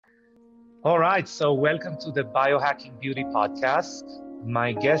All right, so welcome to the Biohacking Beauty Podcast.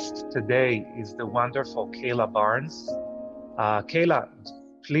 My guest today is the wonderful Kayla Barnes. Kayla,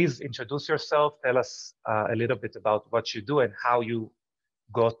 please introduce yourself. Tell us a little bit about what you do and how you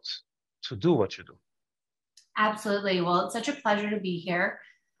got to do what you do. Absolutely. Well, it's such a pleasure to be here.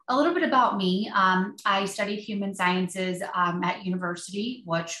 A little bit about me. I studied human sciences at university,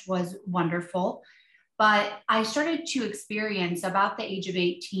 which was wonderful. But I started to experience about the age of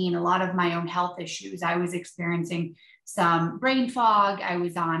 18 a lot of my own health issues. I was experiencing some brain fog. I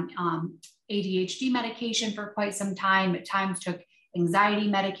was on ADHD medication for quite some time. At times took anxiety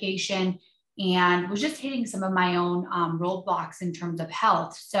medication and was just hitting some of my own roadblocks in terms of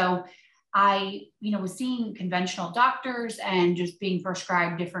health. So I, was seeing conventional doctors and just being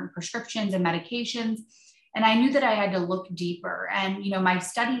prescribed different prescriptions and medications. And I knew that I had to look deeper. And, my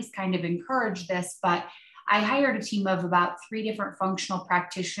studies kind of encouraged this, but I hired a team of about 3 different functional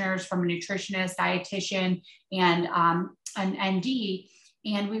practitioners, from a nutritionist, dietitian, and an ND.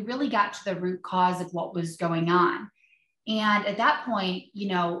 And we really got to the root cause of what was going on. And at that point,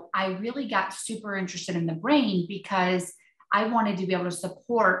 I really got super interested in the brain because I wanted to be able to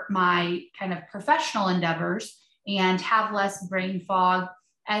support my kind of professional endeavors and have less brain fog.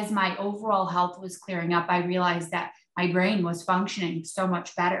 As my overall health was clearing up, I realized that my brain was functioning so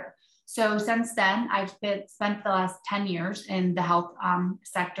much better. So since then, I've spent the last 10 years in the health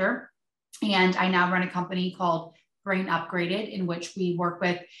sector, and I now run a company called Brain Upgraded, in which we work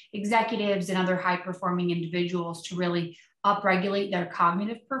with executives and other high-performing individuals to really upregulate their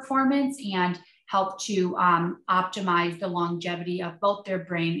cognitive performance and help to optimize the longevity of both their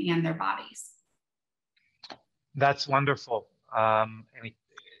brain and their bodies. That's wonderful.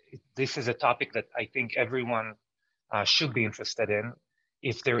 This is a topic that I think everyone should be interested in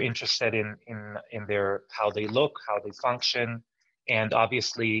if they're interested in their how they look, how they function, and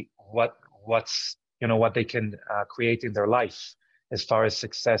obviously what they can create in their life as far as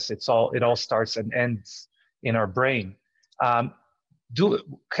success. It all starts and ends in our brain. Kayla,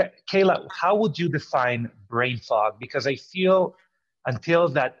 how would you define brain fog? Because I feel until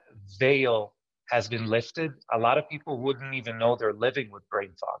that veil has been lifted, a lot of people wouldn't even know they're living with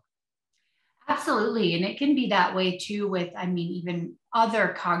brain fog. Absolutely. And it can be that way too with, even other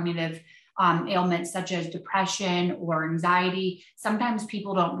cognitive ailments such as depression or anxiety. Sometimes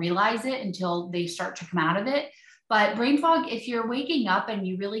people don't realize it until they start to come out of it. But brain fog, if you're waking up and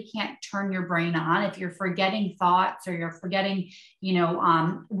you really can't turn your brain on, if you're forgetting thoughts or you're forgetting,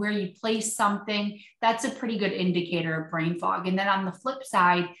 where you place something, that's a pretty good indicator of brain fog. And then on the flip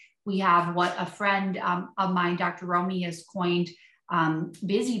side, we have what a friend of mine, Dr. Romy, has coined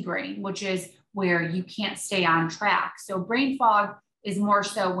busy brain, which is where you can't stay on track. So brain fog is more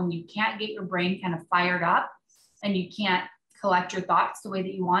so when you can't get your brain kind of fired up and you can't collect your thoughts the way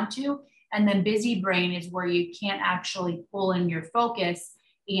that you want to. And then busy brain is where you can't actually pull in your focus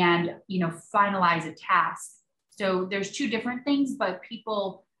and, finalize a task. So there's 2 different things, but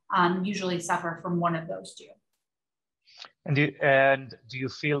people usually suffer from one of those 2. And do you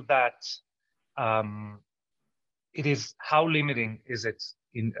feel that how limiting is it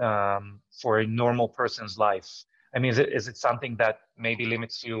in for a normal person's life? I mean, is it something that maybe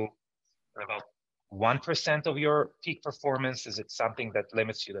limits you about 1% of your peak performance? Is it something that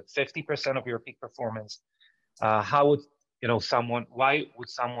limits you to 50% of your peak performance? How would why would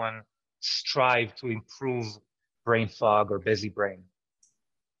someone strive to improve brain fog or busy brain?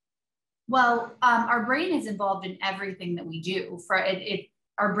 Well, our brain is involved in everything that we do.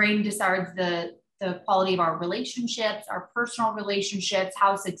 Our brain decides the quality of our relationships, our personal relationships,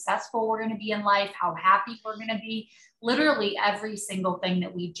 how successful we're going to be in life, how happy we're going to be. Literally every single thing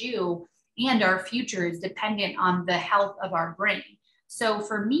that we do and our future is dependent on the health of our brain. So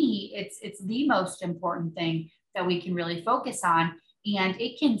for me, it's the most important thing that we can really focus on, and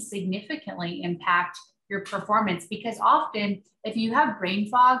it can significantly impact your performance, because often if you have brain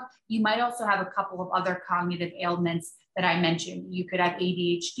fog, you might also have a couple of other cognitive ailments that I mentioned. You could have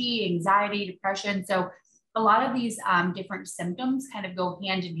ADHD, anxiety, depression. So a lot of these different symptoms kind of go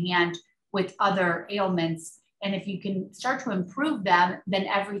hand in hand with other ailments. And if you can start to improve them, then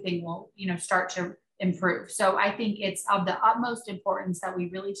everything will, start to improve. So I think it's of the utmost importance that we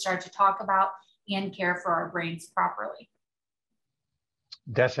really start to talk about and care for our brains properly.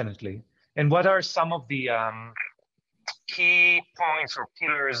 Definitely. And what are some of the key points or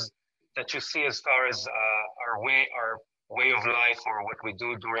pillars that you see as far as our way of life or what we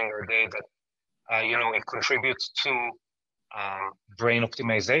do during our day that it contributes to brain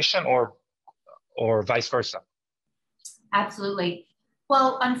optimization or vice versa? Absolutely.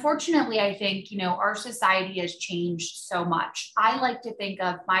 Well, unfortunately, I think, our society has changed so much. I like to think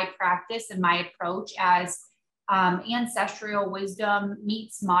of my practice and my approach as ancestral wisdom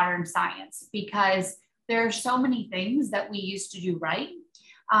meets modern science, because there are so many things that we used to do right.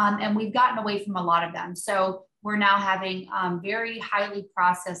 And we've gotten away from a lot of them. So we're now having very highly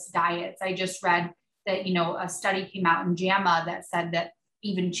processed diets. I just read that, a study came out in JAMA that said that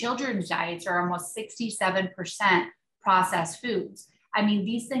even children's diets are almost 67% processed foods. I mean,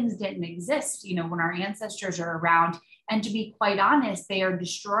 these things didn't exist, when our ancestors are around. And to be quite honest, they are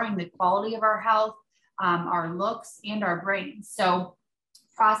destroying the quality of our health, our looks, and our brains. So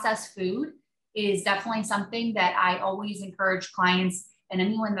processed food is definitely something that I always encourage clients and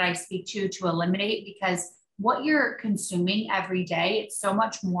anyone that I speak to eliminate, because what you're consuming every day, it's so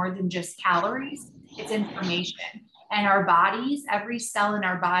much more than just calories, it's information. And our bodies, every cell in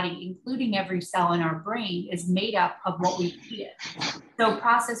our body, including every cell in our brain, is made up of what we eat. So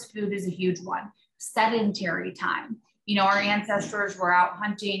processed food is a huge one. Sedentary time. Our ancestors were out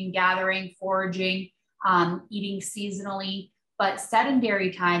hunting, gathering, foraging, eating seasonally. But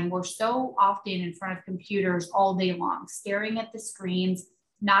sedentary time, we're so often in front of computers all day long, staring at the screens,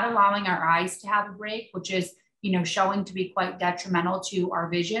 not allowing our eyes to have a break, which is, showing to be quite detrimental to our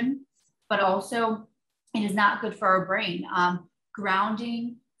vision, but also it is not good for our brain.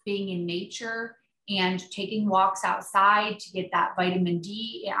 Grounding, being in nature, and taking walks outside to get that vitamin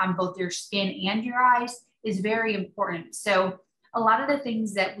D on both your skin and your eyes is very important. So a lot of the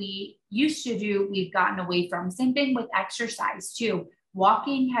things that we used to do, we've gotten away from. Same thing with exercise too.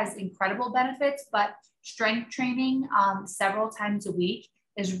 Walking has incredible benefits, but strength training several times a week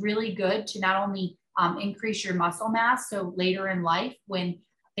is really good to not only increase your muscle mass. So later in life, when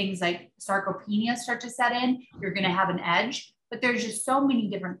things like sarcopenia start to set in, you're going to have an edge. But there's just so many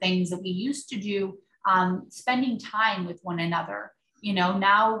different things that we used to do, spending time with one another.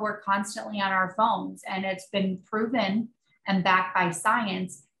 Now we're constantly on our phones, and it's been proven and backed by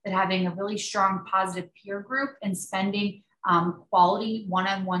science that having a really strong positive peer group and spending quality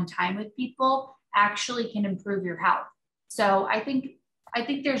one-on-one time with people actually can improve your health. So I think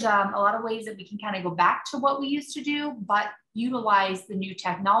there's a lot of ways that we can kind of go back to what we used to do, but utilize the new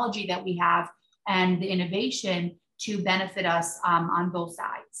technology that we have and the innovation to benefit us on both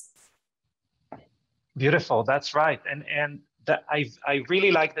sides. Beautiful. That's right. And that I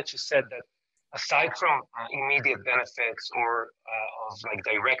really like that you said that aside from immediate benefits or of like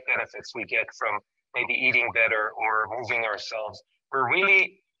direct benefits we get from maybe eating better or moving ourselves, we're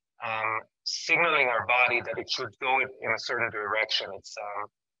really signaling our body that it should go in a certain direction.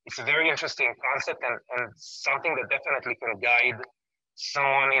 It's a very interesting concept and something that definitely can guide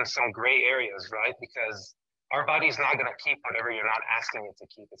someone in some gray areas, right? Because our body is not going to keep whatever you're not asking it to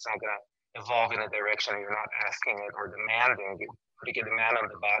keep. It's not going to evolve in a direction you're not asking it or demanding, putting a demand on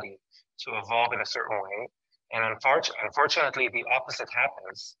the body to evolve in a certain way. And unfortunately, the opposite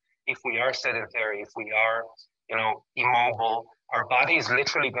happens. If we are sedentary, if we are, immobile, our body is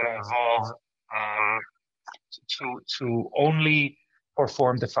literally going to evolve to only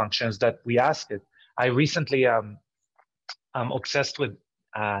perform the functions that we ask it. I recently I'm obsessed with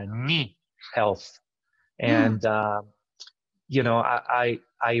knee health, and I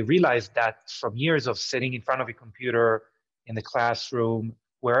realized that from years of sitting in front of a computer in the classroom,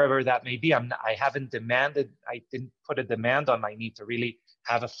 wherever that may be, I didn't put a demand on my knee to really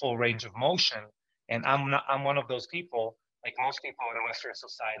have a full range of motion. And I'm one of those people, like most people in Western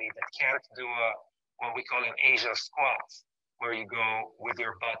society, that can't do what we call an Asian squat, where you go with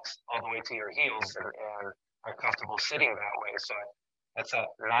your butt all the way to your heels and are comfortable sitting that way. So that's a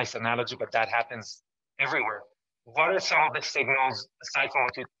nice analogy, but that happens everywhere. What are some of the signals, aside from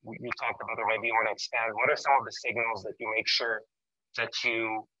what you talked about, or maybe you want to expand, what are some of the signals that you make sure that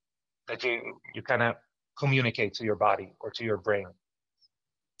you kind of communicate to your body or to your brain?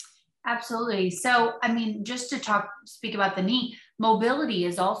 Absolutely. So, I mean, just to speak about the knee, mobility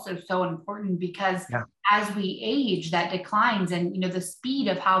is also so important because as we age, that declines, and the speed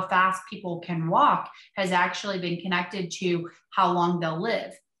of how fast people can walk has actually been connected to how long they'll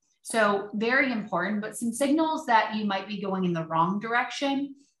live. So very important, but some signals that you might be going in the wrong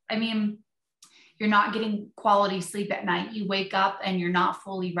direction. I mean, you're not getting quality sleep at night. You wake up and you're not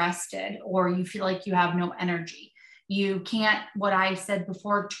fully rested, or you feel like you have no energy. You can't, what I said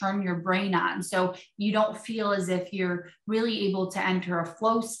before, turn your brain on. So you don't feel as if you're really able to enter a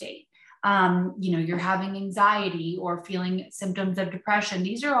flow state. You're having anxiety or feeling symptoms of depression.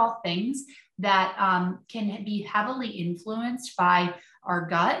 These are all things that can be heavily influenced by our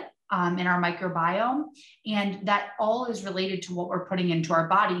gut and our microbiome. And that all is related to what we're putting into our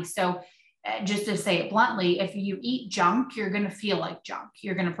body. So just to say it bluntly, if you eat junk, you're going to feel like junk.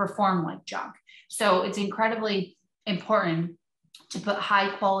 You're going to perform like junk. So it's incredibly important to put high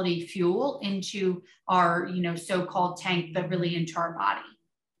quality fuel into our, so-called tank, but really into our body.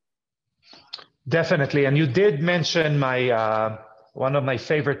 Definitely. And you did mention my one of my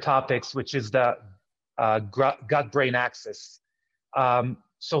favorite topics, which is the gut-brain axis.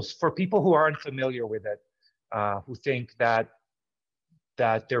 So for people who aren't familiar with it, who think that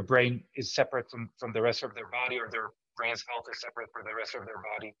their brain is separate from the rest of their body, or their brain's health is separate from the rest of their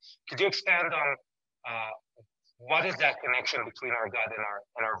body, could you expand on what is that connection between our gut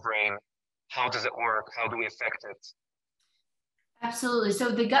and our brain? How does it work? How do we affect it? Absolutely.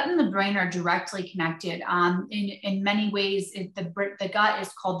 So the gut and the brain are directly connected. In many ways, the gut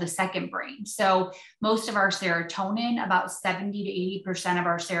is called the second brain. So most of our serotonin, about 70 to 80% of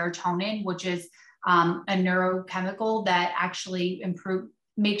our serotonin, which is a neurochemical that actually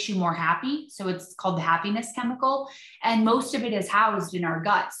makes you more happy. So it's called the happiness chemical. And most of it is housed in our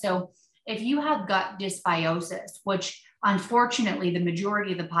gut. So if you have gut dysbiosis, which unfortunately the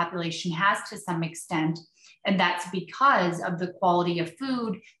majority of the population has to some extent, and that's because of the quality of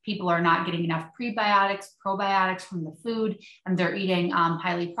food. People are not getting enough prebiotics, probiotics from the food, and they're eating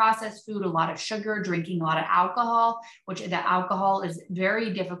highly processed food, a lot of sugar, drinking a lot of alcohol, which the alcohol is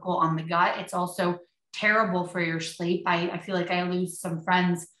very difficult on the gut. It's also terrible for your sleep. I feel like I lose some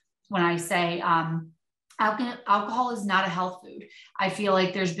friends when I say alcohol is not a health food. I feel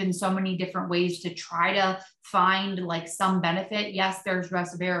like there's been so many different ways to try to find like some benefit. Yes, there's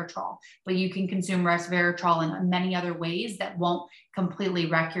resveratrol, but you can consume resveratrol in many other ways that won't completely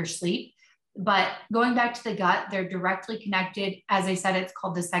wreck your sleep. But going back to the gut, they're directly connected. As I said, it's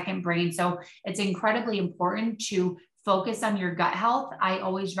called the second brain. So it's incredibly important to focus on your gut health. I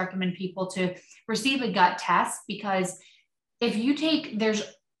always recommend people to receive a gut test, because if you there's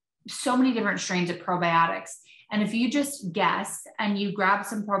so many different strains of probiotics. And if you just guess and you grab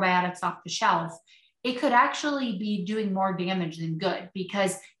some probiotics off the shelf, it could actually be doing more damage than good,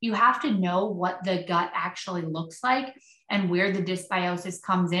 because you have to know what the gut actually looks like and where the dysbiosis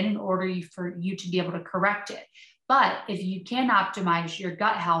comes in order for you to be able to correct it. But if you can optimize your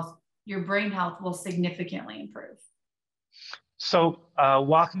gut health, your brain health will significantly improve. So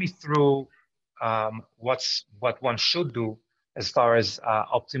walk me through what one should do as far as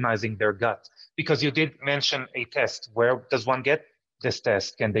optimizing their gut, because you did mention a test. Where does one get this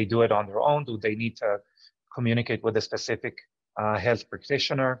test? Can they do it on their own? Do they need to communicate with a specific health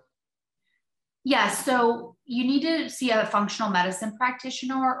practitioner? Yes, so you need to see a functional medicine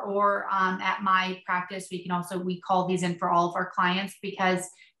practitioner, or at my practice, we call these in for all of our clients, because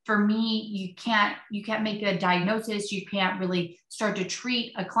for me, you can't make a diagnosis. You can't really start to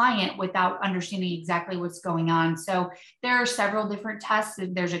treat a client without understanding exactly what's going on. So there are several different tests.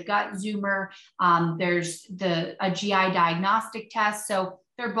 There's a gut zoomer. There's a GI diagnostic test. So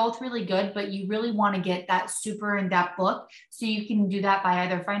they're both really good, but you really want to get that super in-depth look. So you can do that by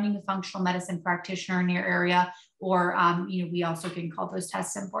either finding a functional medicine practitioner in your area, or we also can call those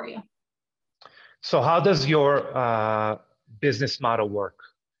tests in for you. So how does your business model work?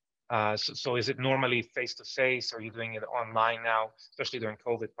 So is it normally face-to-face? Are you doing it online now, especially during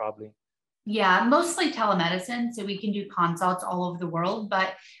COVID, probably? Yeah, mostly telemedicine. So we can do consults all over the world,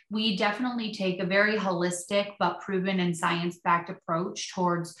 but we definitely take a very holistic but proven and science-backed approach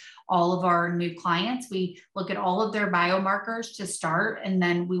towards all of our new clients. We look at all of their biomarkers to start, and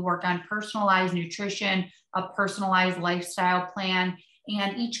then we work on personalized nutrition, a personalized lifestyle plan.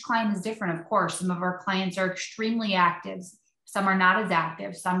 And each client is different, of course. Some of our clients are extremely active. Some are not as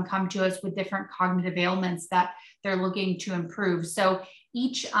active. Some come to us with different cognitive ailments that they're looking to improve. So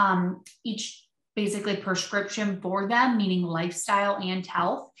each basically prescription for them, meaning lifestyle and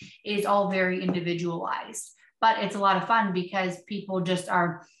health, is all very individualized. But it's a lot of fun because people just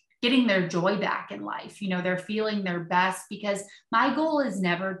are getting their joy back in life. They're feeling their best, because my goal is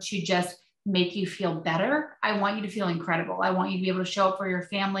never to just make you feel better. I want you to feel incredible. I want you to be able to show up for your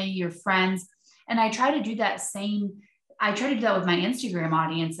family, your friends. And I try to do that with my Instagram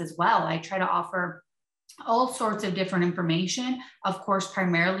audience as well. I try to offer all sorts of different information, of course,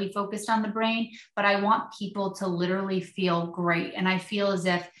 primarily focused on the brain, but I want people to literally feel great. And I feel as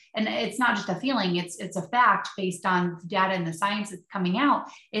if, and it's not just a feeling, it's a fact based on data and the science that's coming out,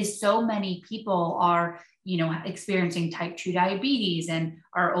 is so many people are, experiencing type 2 diabetes and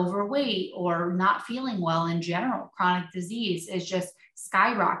are overweight or not feeling well in general. Chronic disease is just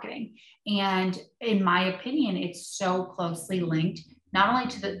skyrocketing. And in my opinion, it's so closely linked, not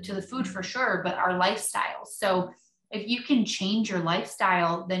only to the food for sure, but our lifestyle. So if you can change your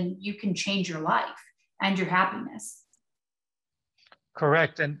lifestyle, then you can change your life and your happiness.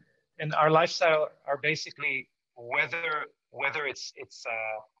 Correct. And and our lifestyle are basically whether it's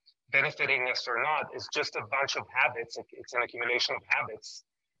benefiting us or not is just a bunch of habits. It's an accumulation of habits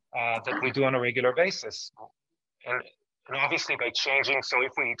that we do on a regular basis, and obviously by changing. So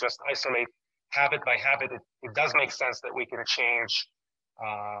if we just isolate habit by habit, it does make sense that we can change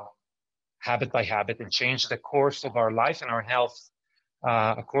habit by habit and change the course of our life and our health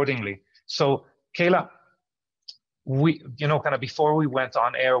accordingly. So Kayla, we, kind of before we went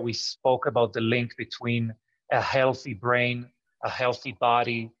on air, we spoke about the link between a healthy brain, a healthy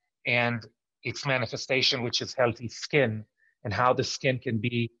body, and its manifestation, which is healthy skin, and how the skin can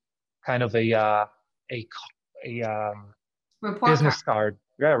be kind of a business card,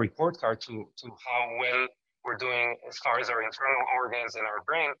 report card to how well we're doing as far as our internal organs and our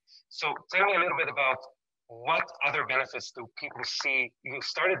brain. So tell me a little bit about what other benefits do people see? You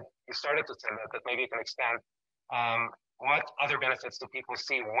started to tell that maybe you can expand. What other benefits do people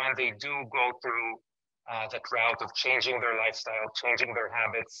see when they do go through that route of changing their lifestyle, changing their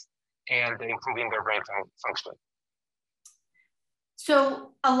habits, and improving their brain function?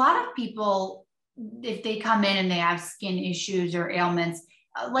 So a lot of people, if they come in and they have skin issues or ailments,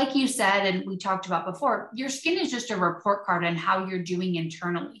 like you said, and we talked about before, your skin is just a report card on how you're doing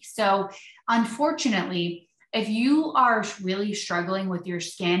internally. So unfortunately, if you are really struggling with your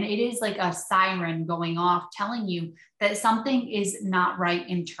skin, it is like a siren going off telling you that something is not right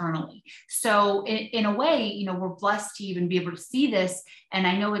internally. So in a way, we're blessed to even be able to see this. And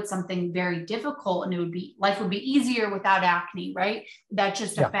I know it's something very difficult, and life would be easier without acne, right? That's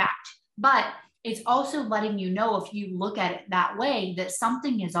just a fact. But it's also letting you know, if you look at it that way, that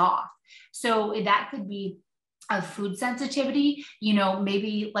something is off. So that could be a food sensitivity.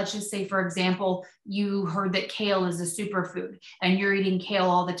 Maybe let's just say, for example, you heard that kale is a superfood and you're eating kale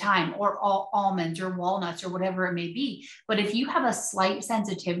all the time, or almonds or walnuts or whatever it may be. But if you have a slight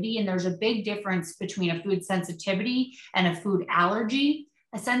sensitivity, and there's a big difference between a food sensitivity and a food allergy,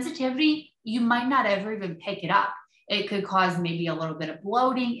 a sensitivity, you might not ever even pick it up. It could cause maybe a little bit of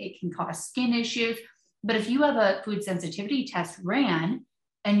bloating. It can cause skin issues. But if you have a food sensitivity test ran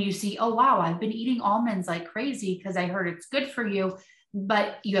and you see, oh, wow, I've been eating almonds like crazy because I heard it's good for you,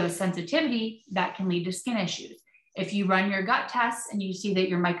 but you have a sensitivity, that can lead to skin issues. If you run your gut tests and you see that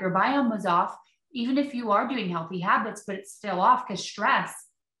your microbiome was off, even if you are doing healthy habits, but it's still off, because stress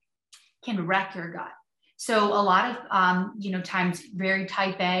can wreck your gut. So a lot of, times very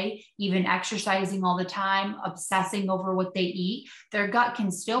type A, even exercising all the time, obsessing over what they eat, their gut can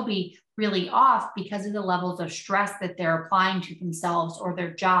still be really off because of the levels of stress that they're applying to themselves or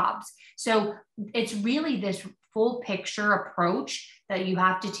their jobs. So it's really this full picture approach that you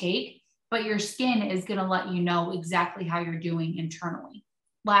have to take, but your skin is going to let you know exactly how you're doing internally.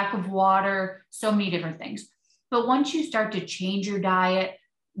 Lack of water, so many different things. But once you start to change your diet,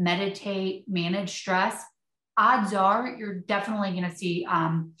 meditate, manage stress, odds are you're definitely going to see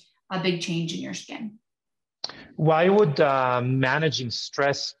a big change in your skin. Why would managing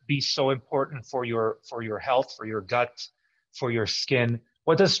stress be so important for your health, for your gut, for your skin?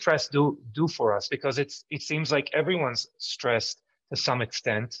 What does stress do for us? Because it seems like everyone's stressed to some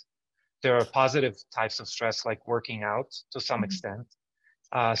extent. There are positive types of stress, like working out, to some extent.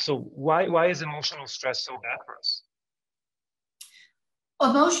 So why is emotional stress so bad for us?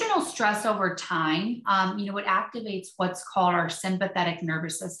 Emotional stress over time, it activates what's called our sympathetic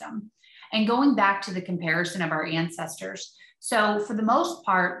nervous system. And going back to the comparison of our ancestors, so for the most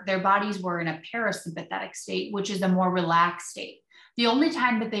part, their bodies were in a parasympathetic state, which is a more relaxed state. The only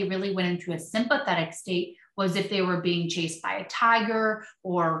time that they really went into a sympathetic state was if they were being chased by a tiger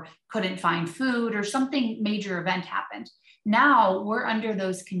or couldn't find food or something major event happened. Now we're under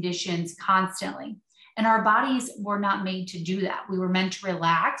those conditions constantly. And our bodies were not made to do that. We were meant to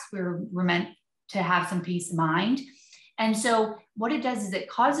relax. We were meant to have some peace of mind. And so what it does is it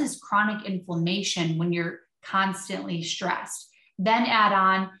causes chronic inflammation when you're constantly stressed. Then add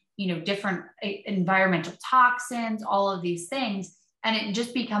on, different environmental toxins, all of these things, and it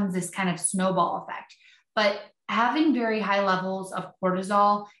just becomes this kind of snowball effect. But having very high levels of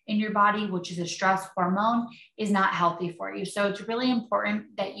cortisol in your body, which is a stress hormone, is not healthy for you. So it's really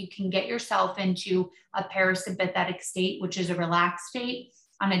important that you can get yourself into a parasympathetic state, which is a relaxed state,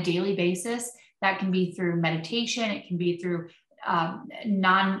 on a daily basis. That can be through meditation. It can be through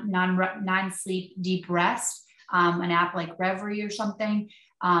non-sleep deep rest, an app like Reverie or something,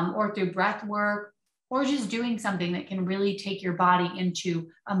 or through breath work, or just doing something that can really take your body into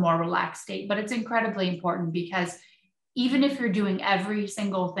a more relaxed state. But it's incredibly important, because even if you're doing every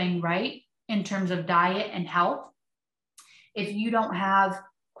single thing right in terms of diet and health, if you don't have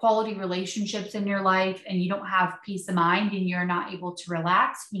quality relationships in your life and you don't have peace of mind and you're not able to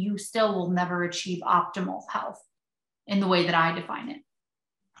relax, you still will never achieve optimal health in the way that I define it.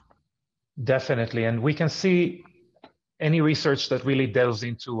 Definitely. And we can see any research that really delves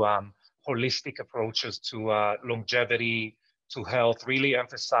into holistic approaches to longevity, to health, really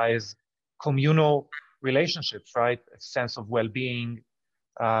emphasize communal relationships, right? A sense of well-being,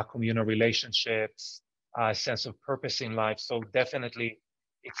 communal relationships, a sense of purpose in life. So definitely,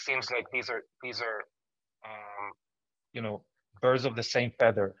 it seems like these are birds of the same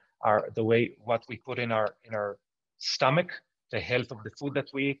feather. Are the way what we put in our stomach, the health of the food that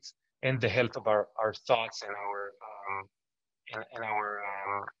we eat, and the health of our thoughts and our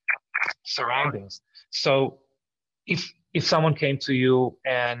surroundings. So if someone came to you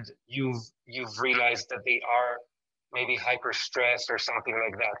and you've realized that they are maybe hyper stressed or something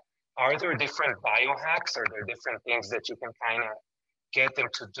like that, are there different biohacks? Are there different things that you can kind of get them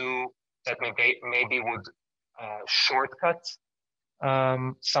to do that maybe would shortcut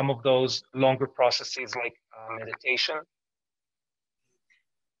some of those longer processes like meditation?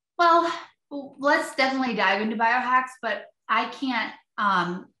 Well, let's definitely dive into biohacks, but I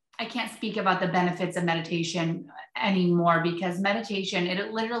can't speak about the benefits of meditation anymore, because meditation,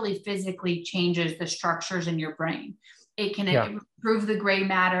 it literally physically changes the structures in your brain. It can improve the gray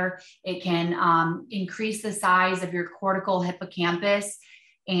matter. It can increase the size of your cortical hippocampus,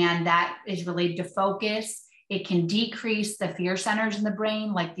 and that is related to focus. It can decrease the fear centers in the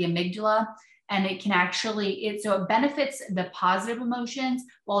brain, like the amygdala. And it can actually, so it benefits the positive emotions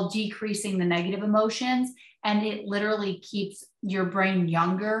while decreasing the negative emotions. And it literally keeps your brain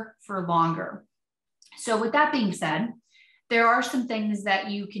younger for longer. So with that being said, there are some things that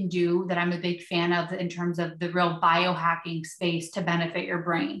you can do that I'm a big fan of in terms of the real biohacking space to benefit your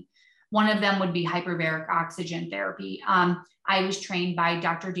brain. One of them would be hyperbaric oxygen therapy. I was trained by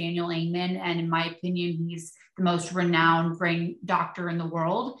Dr. Daniel Amen, and in my opinion, he's the most renowned brain doctor in the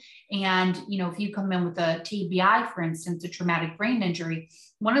world. And, if you come in with a TBI, for instance, a traumatic brain injury,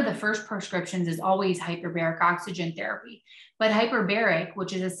 one of the first prescriptions is always hyperbaric oxygen therapy. But hyperbaric,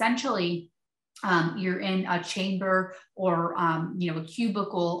 which is essentially you're in a chamber or, a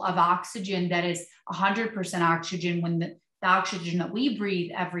cubicle of oxygen that is 100% oxygen, when the oxygen that we breathe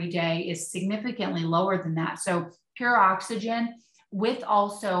every day is significantly lower than that. So pure oxygen with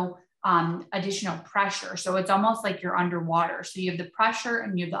also additional pressure. So it's almost like you're underwater. So you have the pressure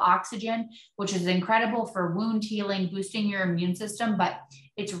and you have the oxygen, which is incredible for wound healing, boosting your immune system, but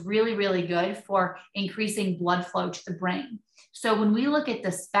it's really, really good for increasing blood flow to the brain. So when we look at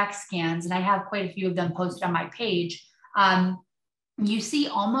the SPECT scans, and I have quite a few of them posted on my page, you see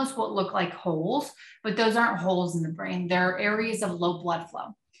almost what look like holes, but those aren't holes in the brain. They're areas of low blood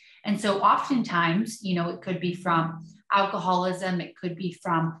flow. And so oftentimes, it could be from alcoholism, it could be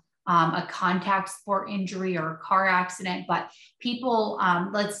from a contact sport injury or a car accident, but people,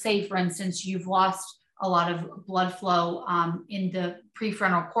 let's say, for instance, you've lost a lot of blood flow in the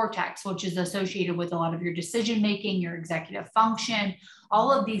prefrontal cortex, which is associated with a lot of your decision-making, your executive function,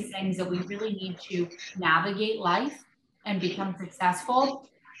 all of these things that we really need to navigate life and become successful.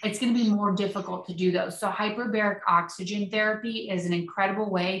 It's going to be more difficult to do those. So hyperbaric oxygen therapy is an incredible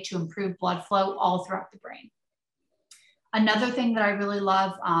way to improve blood flow all throughout the brain. Another thing that I really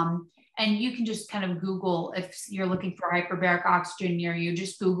love, and you can just kind of Google, if you're looking for hyperbaric oxygen near you,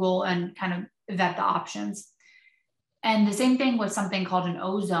 just Google and kind of vet the options. And the same thing with something called an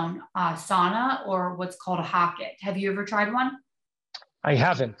ozone sauna, or what's called a Hocket. Have you ever tried one? I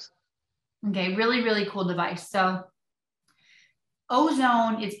haven't. Okay, really, really cool device. So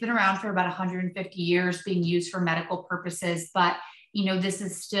ozone, it's been around for about 150 years being used for medical purposes, but this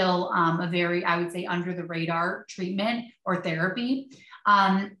is still a very, I would say, under the radar treatment or therapy.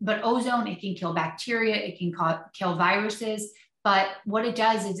 But ozone, it can kill bacteria, it can kill viruses. But what it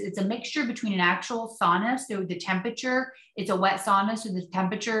does is it's a mixture between an actual sauna. So the temperature, it's a wet sauna. So the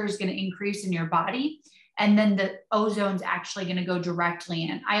temperature is going to increase in your body. And then the ozone's actually going to go directly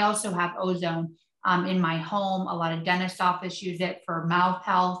in. I also have ozone in my home. A lot of dentist office use it for mouth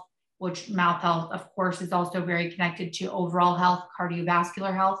health, which mouth health, of course, is also very connected to overall health,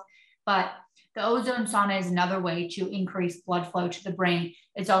 cardiovascular health. But the ozone sauna is another way to increase blood flow to the brain.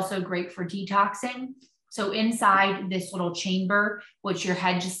 It's also great for detoxing. So inside this little chamber, which your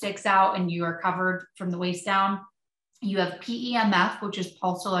head just sticks out and you are covered from the waist down, you have PEMF, which is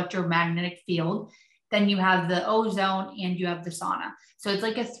pulsed electromagnetic field. Then you have the ozone and you have the sauna. So it's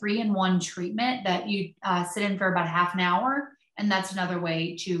like a 3-in-1 treatment that you sit in for about half an hour. And that's another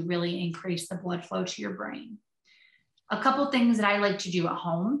way to really increase the blood flow to your brain. A couple things that I like to do at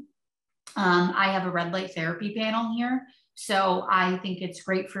home. I have a red light therapy panel here. So I think it's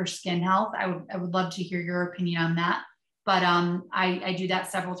great for skin health. I would love to hear your opinion on that. But I do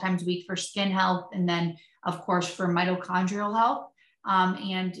that several times a week for skin health, and then of course for mitochondrial health.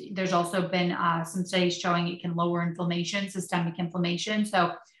 And there's also been some studies showing it can lower inflammation, systemic inflammation.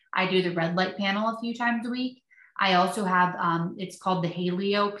 So I do the red light panel a few times a week. I also have, it's called the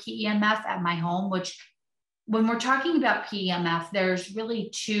Haleo PEMF at my home, which when we're talking about PEMF, there's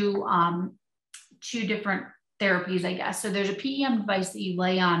really two different therapies, I guess. So there's a PEM device that you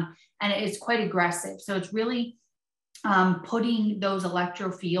lay on, and it is quite aggressive. So it's really putting those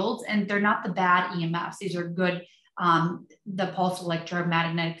electrofields, and they're not the bad EMFs. These are good, the pulse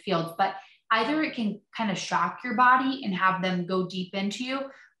electromagnetic fields, but either it can kind of shock your body and have them go deep into you,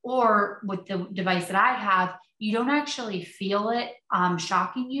 or with the device that I have, you don't actually feel it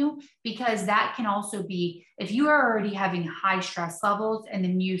shocking you, because that can also be, if you are already having high stress levels and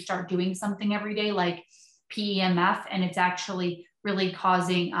then you start doing something every day like PEMF, and it's actually really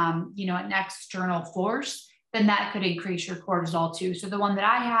causing, an external force, then that could increase your cortisol too. So the one that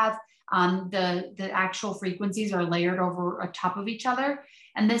I have, the actual frequencies are layered over top of each other.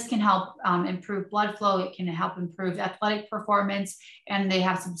 And this can help improve blood flow. It can help improve athletic performance. And they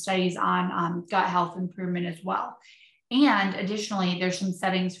have some studies on gut health improvement as well. And additionally, there's some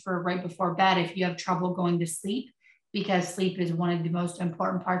settings for right before bed if you have trouble going to sleep, because sleep is one of the most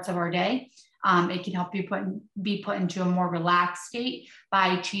important parts of our day. It can help you be put into a more relaxed state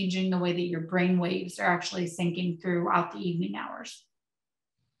by changing the way that your brain waves are actually syncing throughout the evening hours.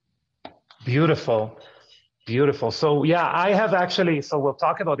 Beautiful. Beautiful. So yeah, I have actually, so we'll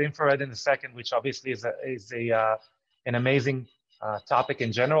talk about infrared in a second, which obviously is an amazing topic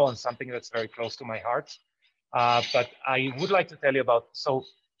in general and something that's very close to my heart. But I would like to tell you about, so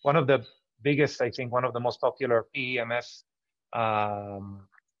one of the biggest, I think one of the most popular PEMF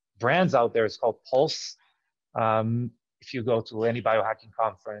brands out there is called Pulse. If you go to any biohacking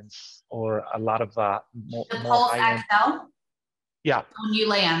conference or a lot of the Pulse XL? Yeah. When you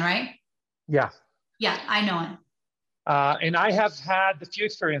lay on, right? Yeah. Yeah, I know it. And I have had a few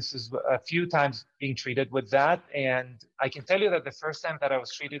experiences, a few times being treated with that. And I can tell you that the first time that I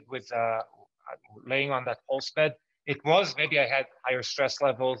was treated with laying on that pulse bed, it was, maybe I had higher stress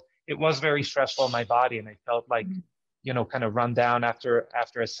levels. It was very stressful on my body. And I felt like, kind of run down after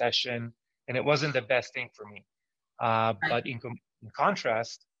a session. And it wasn't the best thing for me. But in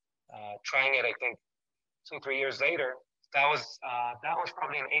contrast, trying it, I think 2-3 years later, that was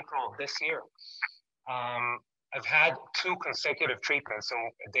probably in April of this year. I've had 2 consecutive treatments, so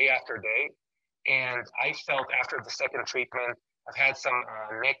day after day, and I felt after the second treatment, I've had some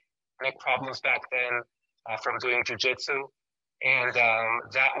neck problems back then from doing jujitsu, and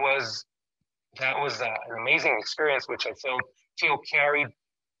that was an amazing experience, which I feel carried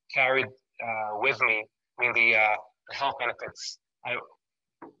with me. I mean, the health benefits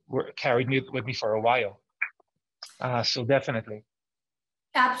carried with me for a while. So definitely.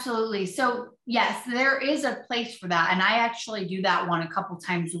 Absolutely. So yes, there is a place for that. And I actually do that one a couple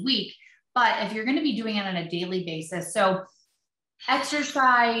times a week. But if you're going to be doing it on a daily basis, so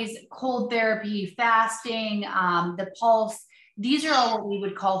exercise, cold therapy, fasting, the pulse, these are all what we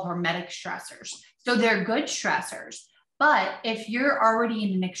would call hormetic stressors. So they're good stressors. But if you're already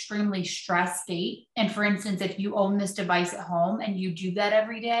in an extremely stressed state, and for instance, if you own this device at home and you do that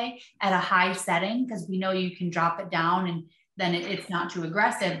every day at a high setting, because we know you can drop it down and then it's not too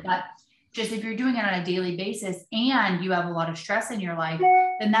aggressive, but just if you're doing it on a daily basis and you have a lot of stress in your life,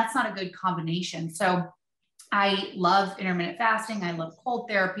 then that's not a good combination. So I love intermittent fasting. I love cold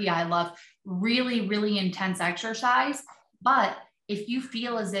therapy. I love really, really intense exercise. But if you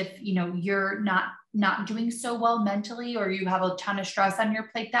feel as if, you're not doing so well mentally, or you have a ton of stress on your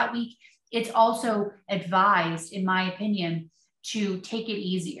plate that week, it's also advised, in my opinion, to take it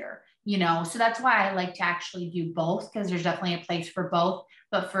easier. So that's why I like to actually do both, because there's definitely a place for both.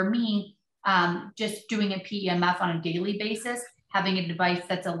 But for me, just doing a PEMF on a daily basis, having a device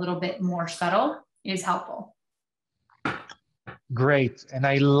that's a little bit more subtle is helpful. Great. And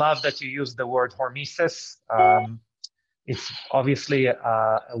I love that you use the word hormesis. It's obviously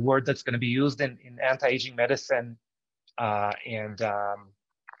a word that's going to be used in anti-aging medicine and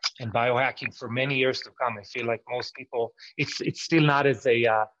biohacking for many years to come. I feel like most people, it's still not as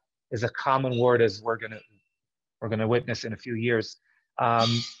a common word as we're gonna witness in a few years.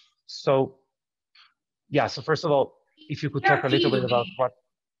 So first of all, if you could talk a little bit about what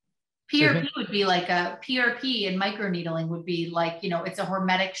PRP would be like a PRP, and microneedling would be like, it's a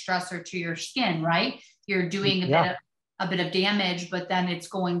hormetic stressor to your skin, right? You're doing a bit of damage, but then it's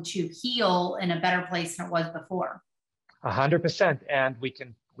going to heal in a better place than it was before. 100%. And we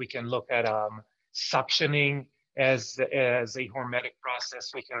can look at suctioning as a hormetic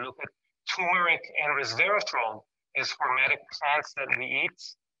process. We can look at turmeric and resveratrol as hormetic plants that we eat.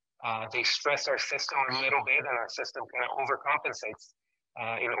 They stress our system a little bit, and our system kind of overcompensates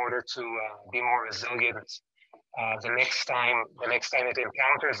in order to be more resilient the next time it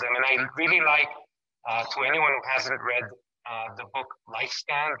encounters them. And I really like, to anyone who hasn't read the book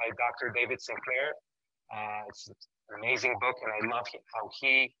Lifespan by Dr. David Sinclair, it's an amazing book, and I love how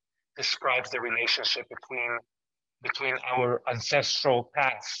he describes the relationship between our ancestral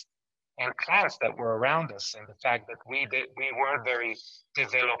past and plants that were around us, and the fact that we weren't very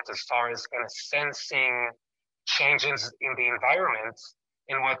developed as far as kind of sensing changes in the environment.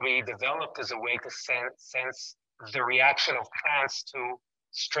 And what we developed is a way to sense the reaction of plants to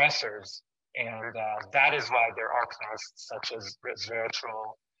stressors. And that is why there are plants such as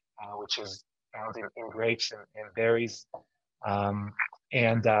resveratrol, which is found in grapes and berries,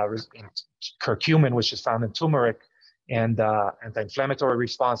 and curcumin, which is found in turmeric, and anti-inflammatory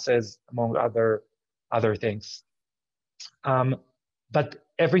responses, among other things. But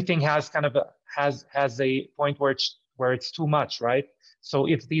everything has kind of has a point where it's too much, right? So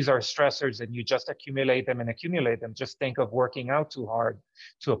if these are stressors and you just accumulate them, just think of working out too hard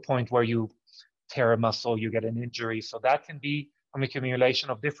to a point where you tear a muscle, you get an injury. So that can be an accumulation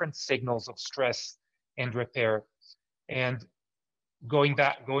of different signals of stress and repair. And going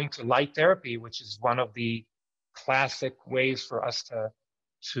to light therapy, which is one of the classic ways for us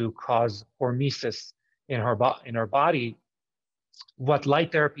to cause hormesis in our body. What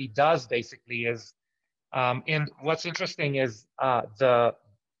light therapy does basically is, and what's interesting is the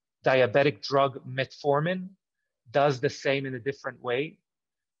diabetic drug metformin does the same in a different way,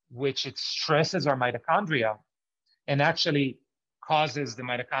 which it stresses our mitochondria and actually causes the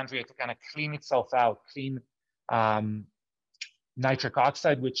mitochondria to kind of clean itself out, clean nitric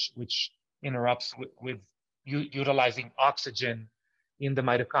oxide, which interrupts with utilizing oxygen in the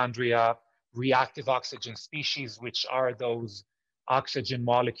mitochondria, reactive oxygen species, which are those oxygen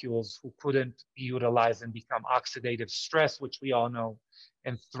molecules who couldn't be utilized and become oxidative stress, which we all know.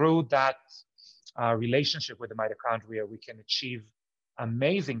 And through that relationship with the mitochondria, we can achieve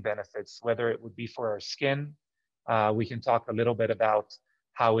amazing benefits, whether it would be for our skin. We can talk a little bit about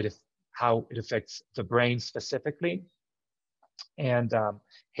how it affects the brain specifically, and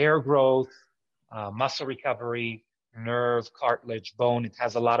hair growth, muscle recovery, nerve, cartilage, bone. It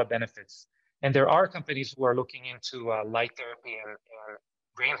has a lot of benefits. And there are companies who are looking into light therapy and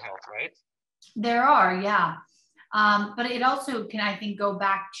brain health, right? There are, yeah. But it also can, I think, go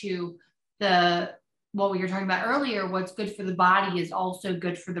back to what we were talking about earlier. What's good for the body is also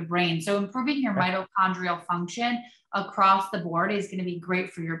good for the brain. So improving your mitochondrial function across the board is going to be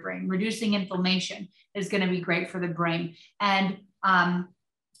great for your brain. Reducing inflammation is going to be great for the brain. And,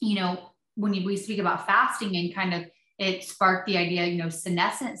 when we speak about fasting and kind of, it sparked the idea,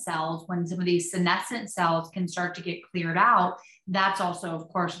 senescent cells, when some of these senescent cells can start to get cleared out, that's also, of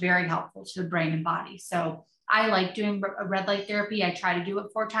course, very helpful to the brain and body. So I like doing red light therapy. I try to do it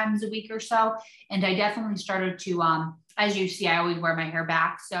 4 times a week or so. And I definitely started to, as you see, I always wear my hair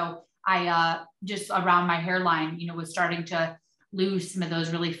back. So I just around my hairline, was starting to lose some of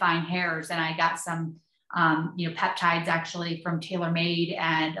those really fine hairs. And I got some, peptides actually from TaylorMade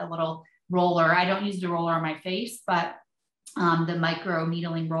and a little roller. I don't use the roller on my face, but the micro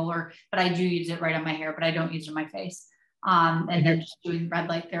needling roller, but I do use it right on my hair, but I don't use it on my face. And then just doing red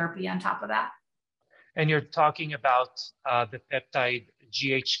light therapy on top of that. And you're talking about the peptide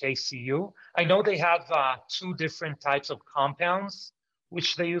GHKCU. I know they have 2 different types of compounds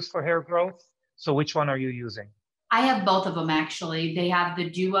which they use for hair growth. So which one are you using? I have both of them, actually. They have the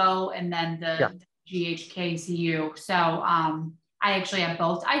Duo and then the GHKCU. So I actually have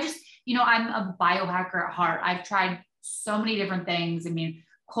both. I'm a biohacker at heart. I've tried so many different things. I mean,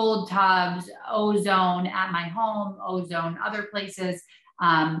 cold tubs, ozone at my home, ozone other places,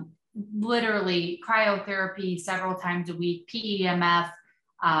 literally cryotherapy several times a week, PEMF,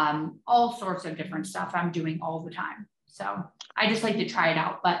 all sorts of different stuff I'm doing all the time. So I just like to try it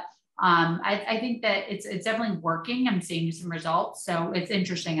out. But I think that it's definitely working. I'm seeing some results. So it's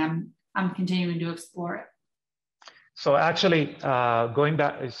interesting. I'm continuing to explore it. So actually, going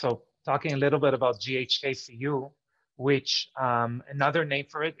back, talking a little bit about GHKCU, which another name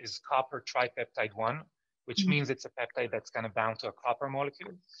for it is copper tripeptide 1, which means it's a peptide that's kind of bound to a copper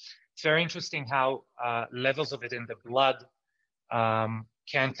molecule. It's very interesting how levels of it in the blood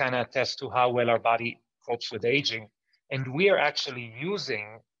can kind of attest to how well our body copes with aging. And we are actually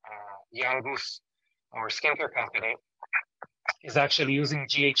using, Young Goose, our skincare company, is actually using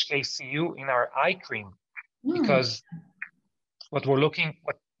GHKCU in our eye cream, because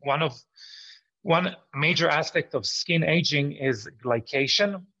one of One major aspect of skin aging is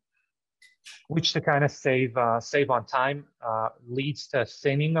glycation, which to kind of save on time leads to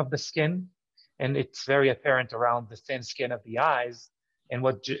thinning of the skin, and it's very apparent around the thin skin of the eyes. And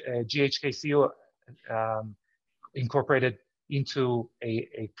what GHKCU incorporated into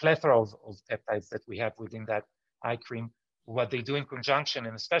a plethora of peptides that we have within that eye cream, what they do in conjunction,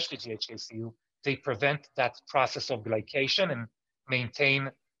 and especially GHKCU, they prevent that process of glycation and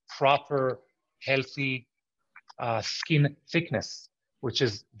maintain proper, healthy skin thickness, which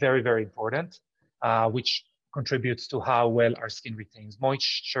is very, very important, which contributes to how well our skin retains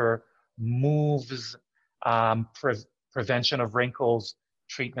moisture, moves, prevention of wrinkles,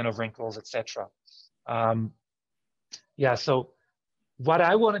 treatment of wrinkles, etc. Yeah, so what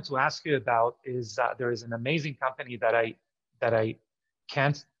I wanted to ask you about is there is an amazing company that I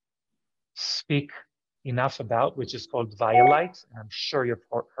can't speak enough about, which is called Vialite. And I'm sure you've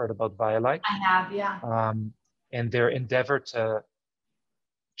heard about Vialite. I have, yeah. And their endeavor to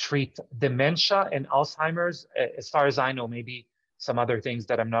treat dementia and Alzheimer's, as far as I know, maybe some other things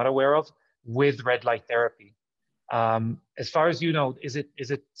that I'm not aware of, with red light therapy. As far as you know, is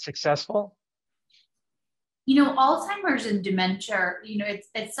it successful? Alzheimer's and dementia,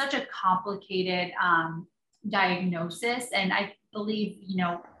 it's such a complicated diagnosis. And I believe,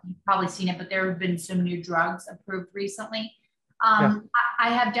 you've probably seen it, but there have been some new drugs approved recently. Yeah. I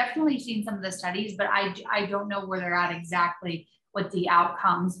have definitely seen some of the studies, but I don't know where they're at exactly with the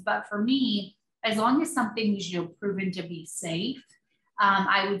outcomes. But for me, as long as something's proven to be safe,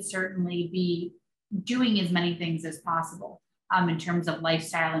 I would certainly be doing as many things as possible in terms of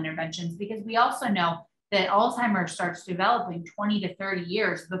lifestyle interventions, because we also know that Alzheimer's starts developing 20 to 30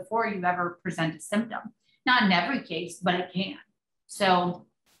 years before you ever present a symptom. Not in every case, but it can. So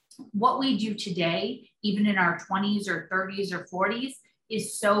what we do today, even in our 20s or 30s or 40s,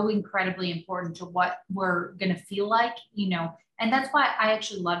 is so incredibly important to what we're going to feel like, and that's why I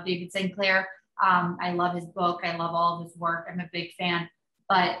actually love David Sinclair. I love his book. I love all of his work. I'm a big fan,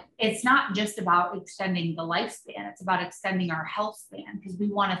 but it's not just about extending the lifespan. It's about extending our health span, because we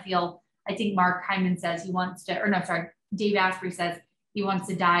want to feel, I think Mark Hyman says Dave Asprey says he wants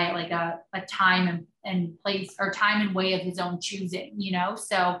to die at like a time and place, or time and way of his own choosing,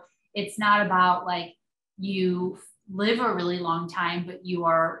 So it's not about like you live a really long time, but you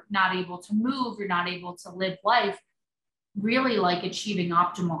are not able to move, you're not able to live life. Really, like, achieving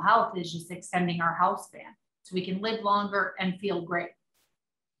optimal health is just extending our health span so we can live longer and feel great.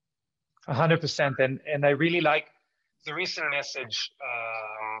 100%. And I really like the recent message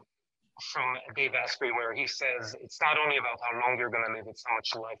from Dave Asprey, where he says it's not only about how long you're going to live, it's how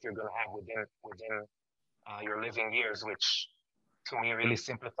much life you're going to have within your living years, which to me really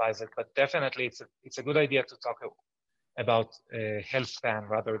simplifies it. But definitely it's a good idea to talk about health span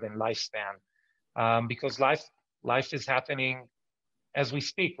rather than lifespan, because life is happening as we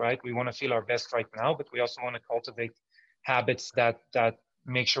speak, right? We want to feel our best right now, but we also want to cultivate habits that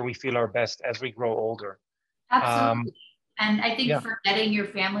make sure we feel our best as we grow older. Absolutely. And I think forgetting your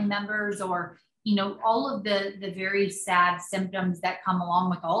family members, or, all of the very sad symptoms that come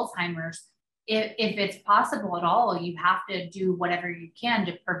along with Alzheimer's, if it's possible at all, you have to do whatever you can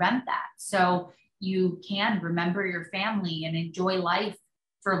to prevent that, so you can remember your family and enjoy life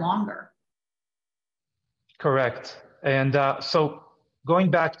for longer. Correct. And so going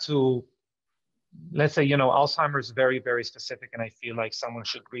back to, let's say, Alzheimer's is very, very specific, and I feel like someone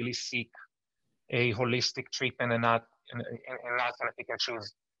should really seek a holistic treatment and not kind of pick and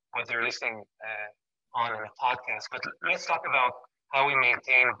choose what they're listening on in a podcast. But let's talk about how we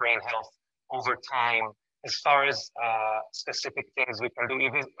maintain brain health over time, as far as specific things we can do.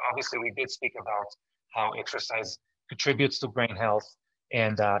 Even obviously, we did speak about how exercise contributes to brain health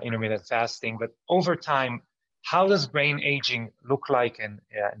and intermittent fasting. But over time, how does brain aging look like, and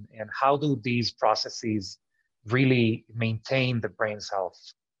how do these processes really maintain the brain's health?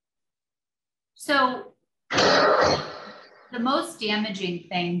 So the most damaging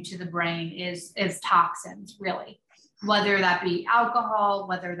thing to the brain is toxins, really, whether that be alcohol,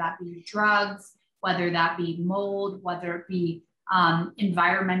 whether that be drugs, whether that be mold, whether it be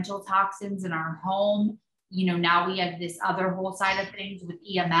environmental toxins in our home. Now we have this other whole side of things with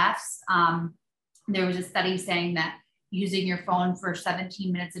EMFs. There was a study saying that using your phone for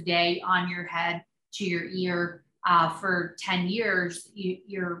 17 minutes a day on your head to your ear for 10 years,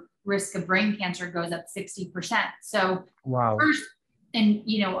 your risk of brain cancer goes up 60%. So wow. First, and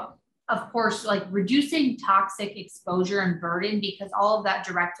of course, like reducing toxic exposure and burden, because all of that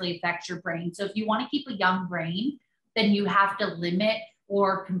directly affects your brain. So if you want to keep a young brain, then you have to limit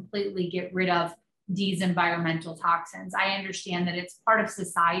or completely get rid of these environmental toxins. I understand that it's part of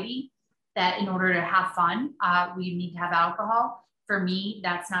society, that in order to have fun, we need to have alcohol. For me,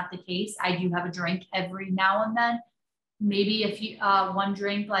 that's not the case. I do have a drink every now and then, maybe a few, one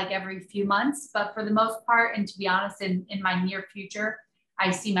drink like every few months, but for the most part, and to be honest, in my near future, I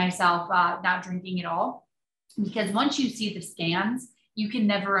see myself not drinking at all, because once you see the scans, you can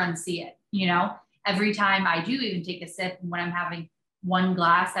never unsee it. You know, every time I do even take a sip, when I'm having one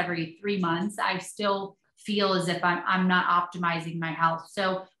glass every 3 months, I still feel as if I'm not optimizing my health.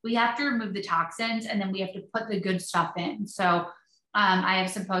 So we have to remove the toxins, and then we have to put the good stuff in. So I have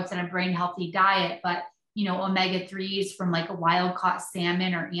some folks on a brain healthy diet, but you know, omega-3s from like a wild caught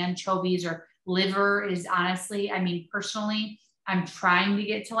salmon or anchovies or liver is honestly, I mean, personally, I'm trying to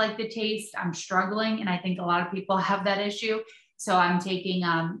get to like the taste. I'm struggling. And I think a lot of people have that issue. So I'm taking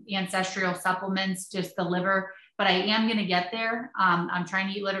ancestral supplements, just the liver, but I am going to get there. I'm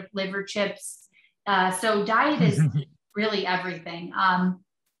trying to eat liver chips. So diet is really everything.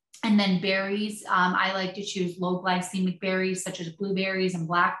 And then berries, I like to choose low glycemic berries, such as blueberries and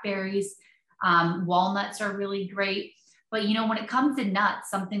blackberries. Walnuts are really great. But, you know, when it comes to nuts,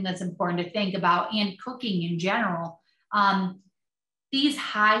 something that's important to think about, and cooking in general, these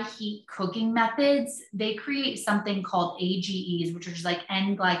high heat cooking methods, they create something called AGEs, which is like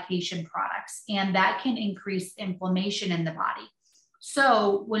N-glycation products, and that can increase inflammation in the body.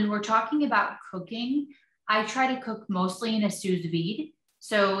 So when we're talking about cooking, I try to cook mostly in a sous vide.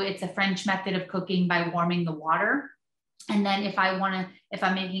 So it's a French method of cooking by warming the water. And then if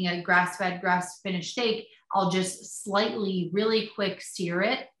I'm making a grass-fed, grass-finished steak, I'll just slightly, really quick sear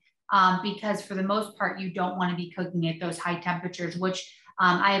it. Because for the most part, you don't want to be cooking at those high temperatures, which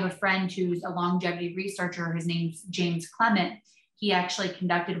I have a friend who's a longevity researcher. His name's James Clement. He actually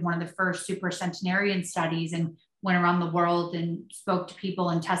conducted one of the first supercentenarian studies and went around the world and spoke to people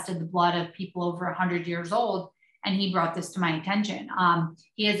and tested the blood of people over 100 years old. And he brought this to my attention.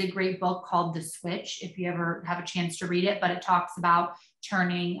 He has a great book called The Switch, if you ever have a chance to read it, but it talks about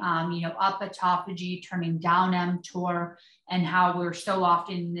turning, up autophagy, turning down mTOR, and how we're so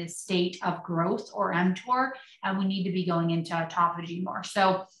often in this state of growth or mTOR, and we need to be going into autophagy more.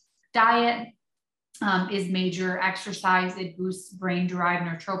 So diet is major. Exercise, it boosts brain-derived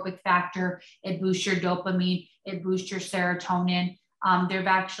neurotrophic factor, it boosts your dopamine, it boosts your serotonin. There have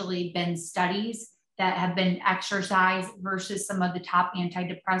actually been studies that have been exercise versus some of the top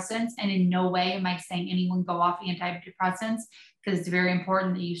antidepressants. And in no way am I saying anyone go off antidepressants, because it's very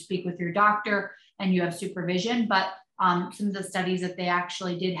important that you speak with your doctor and you have supervision. But some of the studies that they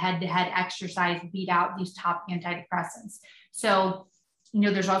actually did head-to-head exercise beat out these top antidepressants. So,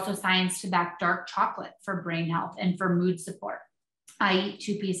 there's also science to back dark chocolate for brain health and for mood support. I eat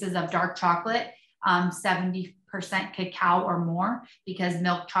 2 pieces of dark chocolate, 70% cacao or more, because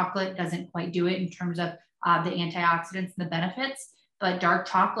milk chocolate doesn't quite do it in terms of the antioxidants and the benefits. But dark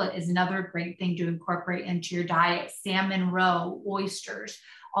chocolate is another great thing to incorporate into your diet. Salmon roe, oysters,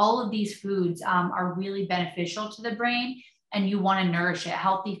 all of these foods are really beneficial to the brain, and you want to nourish it.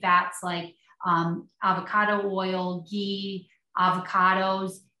 Healthy fats like avocado oil, ghee,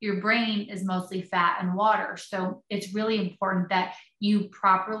 avocados. Your brain is mostly fat and water. So it's really important that you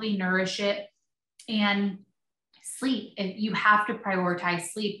properly nourish it. And sleep, if you have to prioritize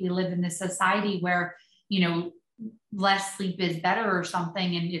sleep. We live in this society where, less sleep is better or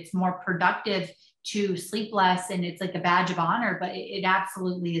something, and it's more productive to sleep less, and it's like a badge of honor, but it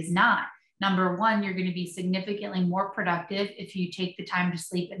absolutely is not. Number one, you're going to be significantly more productive if you take the time to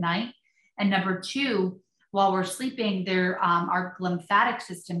sleep at night. And number two, while we're sleeping, our lymphatic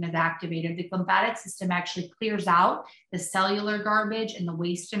system is activated. The lymphatic system actually clears out the cellular garbage and the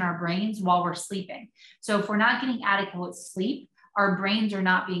waste in our brains while we're sleeping. So if we're not getting adequate sleep, our brains are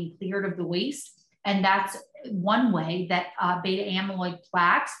not being cleared of the waste. And that's one way that beta amyloid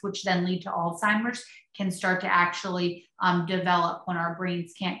plaques, which then lead to Alzheimer's, can start to actually develop when our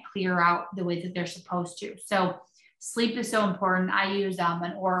brains can't clear out the way that they're supposed to. So sleep is so important. I use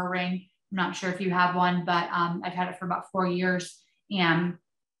an Oura ring. I'm not sure if you have one, but I've had it for about 4 years, and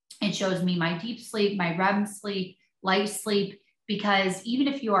it shows me my deep sleep, my REM sleep, light sleep, because even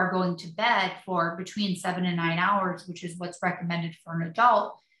if you are going to bed for between 7 and 9 hours, which is what's recommended for an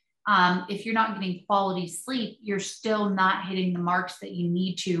adult, if you're not getting quality sleep, you're still not hitting the marks that you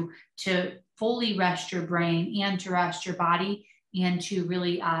need to fully rest your brain and to rest your body and to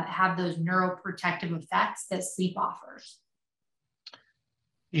really have those neuroprotective effects that sleep offers.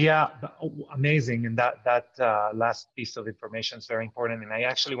 Yeah, amazing. And that last piece of information is very important. And I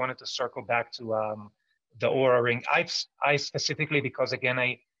actually wanted to circle back to the Oura ring. I specifically, because again,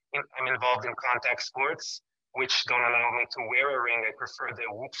 I'm involved in contact sports, which don't allow me to wear a ring. I prefer the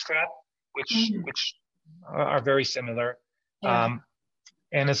Whoop strap, which are very similar. Yeah.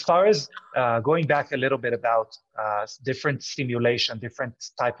 And as far as going back a little bit about different stimulation, different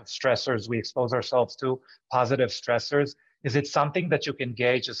type of stressors we expose ourselves to, positive stressors, is it something that you can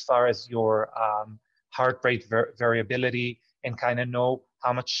gauge as far as your heart rate variability and kind of know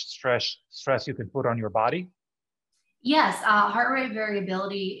how much stress you can put on your body? Yes, heart rate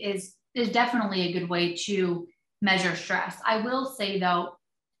variability is definitely a good way to measure stress. I will say though,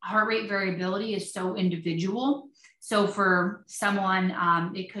 heart rate variability is so individual. So for someone,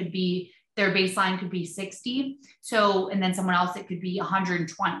 it could be their baseline could be 60. So, and then someone else, it could be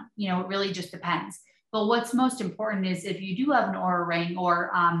 120. You know, it really just depends. But what's most important is if you do have an Oura Ring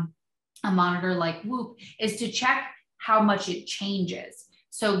or a monitor like Whoop, is to check how much it changes.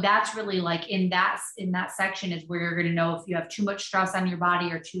 So that's really like in that section is where you're going to know if you have too much stress on your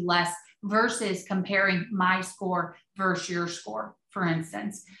body or too less versus comparing my score versus your score, for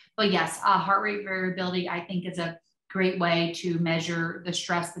instance. But yes, heart rate variability, I think, is a great way to measure the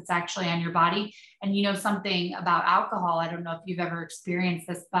stress that's actually on your body. And you know something about alcohol, I don't know if you've ever experienced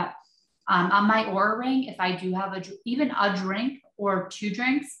this, but on my Oura Ring, if I do have even a drink or 2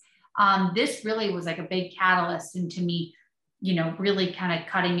 drinks, this really was like a big catalyst into me, you know, really kind of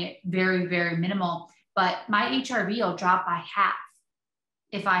cutting it very, very minimal. But my HRV will drop by half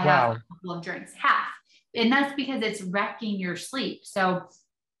if I have a couple of drinks, half. And that's because it's wrecking your sleep. So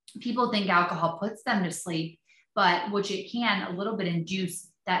people think alcohol puts them to sleep, but which it can a little bit induce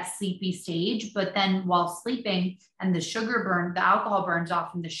that sleepy stage. But then while sleeping and the alcohol burns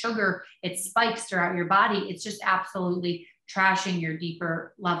off and the sugar, it spikes throughout your body. It's just absolutely trashing your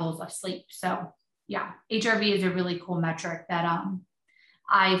deeper levels of sleep. So yeah, HRV is a really cool metric that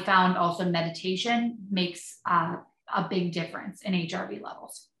I found also meditation makes a big difference in HRV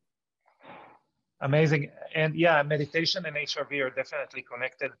levels. Amazing. And yeah, meditation and HRV are definitely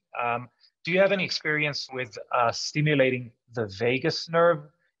connected. Do you have any experience with stimulating the vagus nerve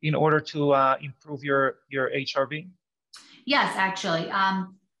in order to improve your HRV? Yes, actually.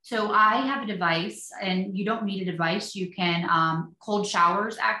 So I have a device, and you don't need a device. You can, cold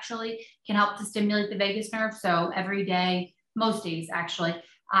showers actually can help to stimulate the vagus nerve. So every day, most days actually,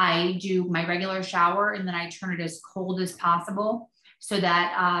 I do my regular shower and then I turn it as cold as possible so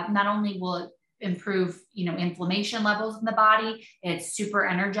that not only will it improve, you know, inflammation levels in the body, it's super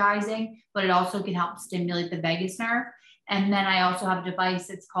energizing, but it also can help stimulate the vagus nerve. And then I also have a device,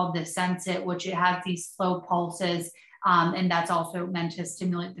 it's called the Sensit, which it has these slow pulses. And that's also meant to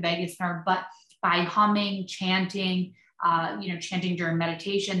stimulate the vagus nerve. But by humming, chanting, chanting during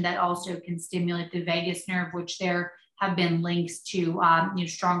meditation, that also can stimulate the vagus nerve, which there have been links to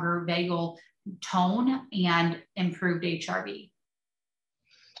stronger vagal tone and improved HRV.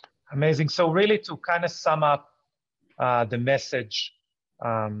 Amazing. So really to kind of sum up the message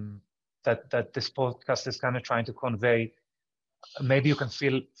that this podcast is kind of trying to convey, maybe you can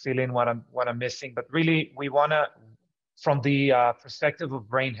fill in what I'm missing, but really we want to, from the perspective of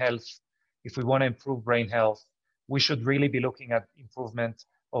brain health, if we want to improve brain health, we should really be looking at improvement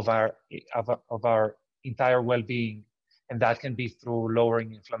of our entire well-being, and that can be through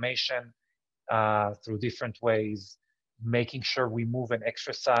lowering inflammation, through different ways, making sure we move and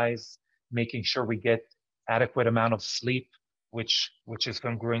exercise, making sure we get adequate amount of sleep, which is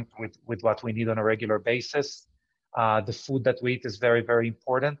congruent with what we need on a regular basis. The food that we eat is very, very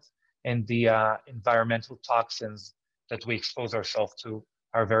important, and the environmental toxins that we expose ourselves to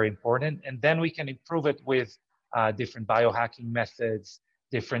are very important. And then we can improve it with different biohacking methods,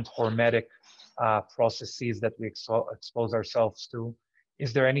 different hormetic processes that we expose ourselves to.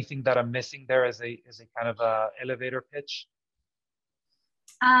 Is there anything that I'm missing there as a kind of a elevator pitch?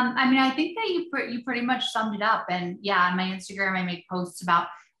 I mean, I think that you pretty much summed it up. And yeah, on my Instagram, I make posts about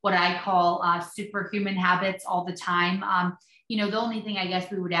what I call superhuman habits all the time. The only thing I guess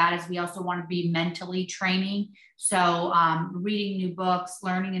we would add is we also want to be mentally training. So reading new books,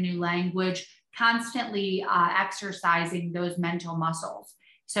 learning a new language, constantly exercising those mental muscles.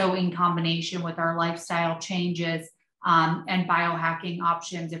 So in combination with our lifestyle changes and biohacking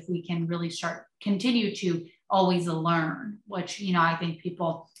options, if we can really continue to always learn, which, I think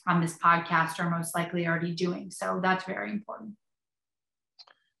people on this podcast are most likely already doing. So that's very important.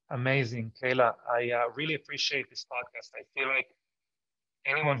 Amazing, Kayla. I really appreciate this podcast. I feel like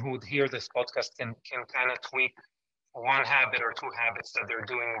anyone who would hear this podcast can kind of tweak one habit or two habits that they're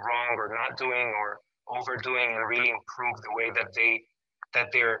doing wrong or not doing or overdoing, and really improve the way that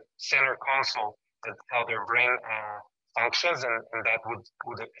their center console, that how their brain functions, and that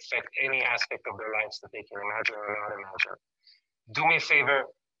would affect any aspect of their lives that they can imagine or not imagine. Do me a favor,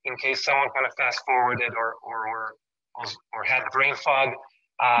 in case someone kind of fast forwarded or had brain fog,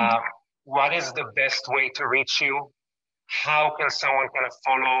 what is the best way to reach you? how can someone kind of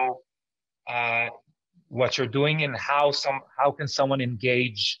follow what you're doing, and how can someone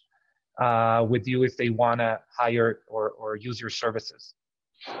engage with you if they want to hire or use your services?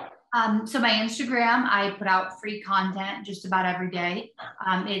 So my Instagram, I put out free content just about every day.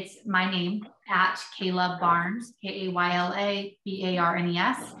 It's my name at Kayla Barnes,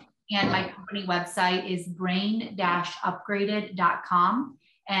 KaylaBarnes. And my company website is brain-upgraded.com.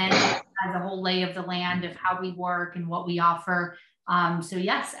 And it has a whole lay of the land of how we work and what we offer. So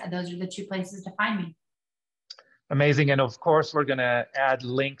yes, those are the two places to find me. Amazing. And of course, we're going to add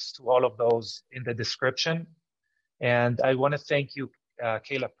links to all of those in the description. And I want to thank you,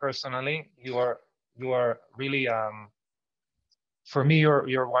 Kayla, personally. You are really, for me,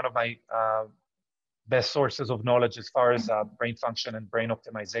 you're one of my best sources of knowledge as far as brain function and brain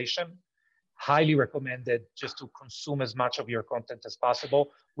optimization. Highly recommended just to consume as much of your content as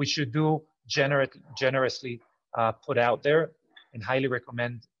possible, which you do generously put out there, and highly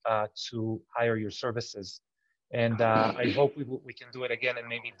recommend to hire your services. And I hope we can do it again and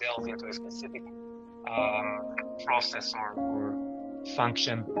maybe delve into a specific process or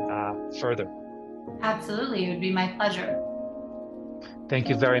function further. Absolutely, it would be my pleasure. Thank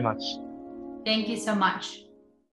you very much. Thank you so much.